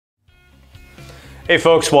Hey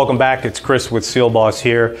folks, welcome back. It's Chris with SealBoss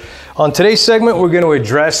here. On today's segment, we're going to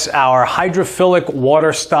address our hydrophilic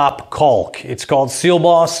Waterstop caulk. It's called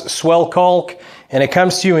SealBoss SwellCaulk, and it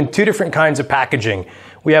comes to you in two different kinds of packaging.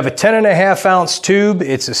 We have a 10.5 ounce tube.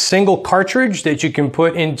 It's a single cartridge that you can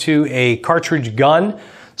put into a cartridge gun.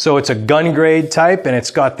 So it's a gun grade type, and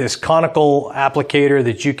it's got this conical applicator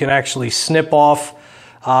that you can actually snip off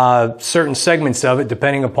certain segments of it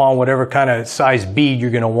depending upon whatever kind of size bead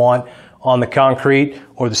you're going to want on the concrete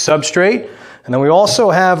or the substrate. And then we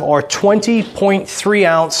also have our 20.3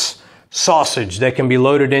 ounce sausage that can be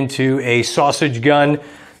loaded into a sausage gun.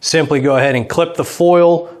 Simply go ahead and clip the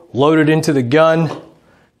foil, load it into the gun,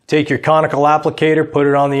 take your conical applicator, put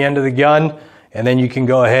it on the end of the gun, and then you can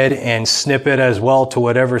go ahead and snip it as well to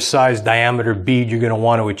whatever size diameter bead you're going to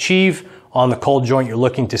want to achieve on the cold joint you're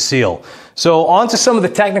looking to seal. So on to some of the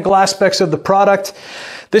technical aspects of the product.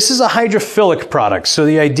 This is a hydrophilic product, so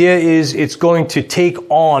the idea is it's going to take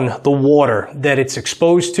on the water that it's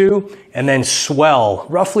exposed to and then swell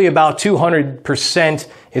roughly about 200%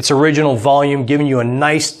 its original volume, giving you a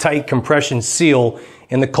nice tight compression seal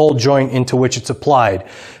in the cold joint into which it's applied.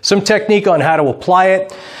 Some technique on how to apply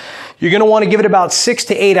it. You're going to want to give it about 6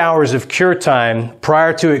 to 8 hours of cure time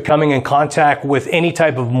prior to it coming in contact with any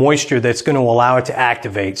type of moisture that's going to allow it to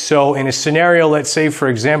activate. So in a scenario, let's say for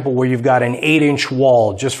example, where you've got an 8-inch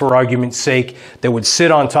wall, just for argument's sake, that would sit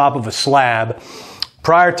on top of a slab,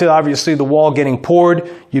 prior to obviously the wall getting poured,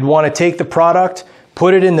 you'd want to take the product,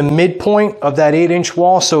 put it in the midpoint of that 8-inch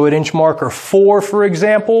wall, so at inch marker 4, for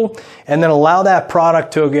example, and then allow that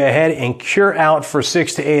product to go ahead and cure out for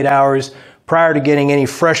 6 to 8 hours prior to getting any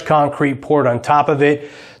fresh concrete poured on top of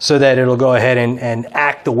it, so that it'll go ahead and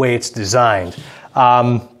act the way it's designed.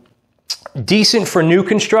 Decent for new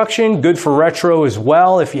construction, good for retro as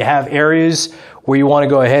well. If you have areas where you want to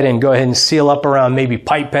go ahead and seal up around maybe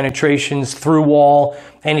pipe penetrations, through wall,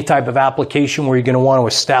 any type of application where you're going to want to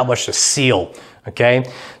establish a seal.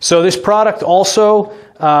 Okay, so this product also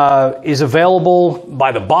is available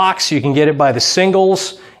by the box. You can get it by the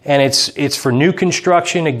singles. And it's for new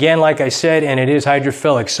construction, again, like I said, and it is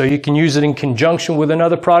hydrophilic. So you can use it in conjunction with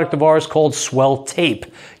another product of ours called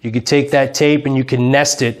SwellTape. You could take that tape and you can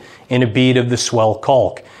nest it in a bead of the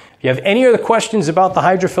SwellCaulk. If you have any other questions about the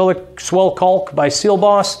hydrophilic SwellCaulk by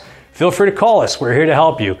SealBoss, feel free to call us. We're here to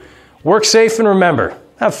help you. Work safe and remember,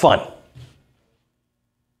 have fun.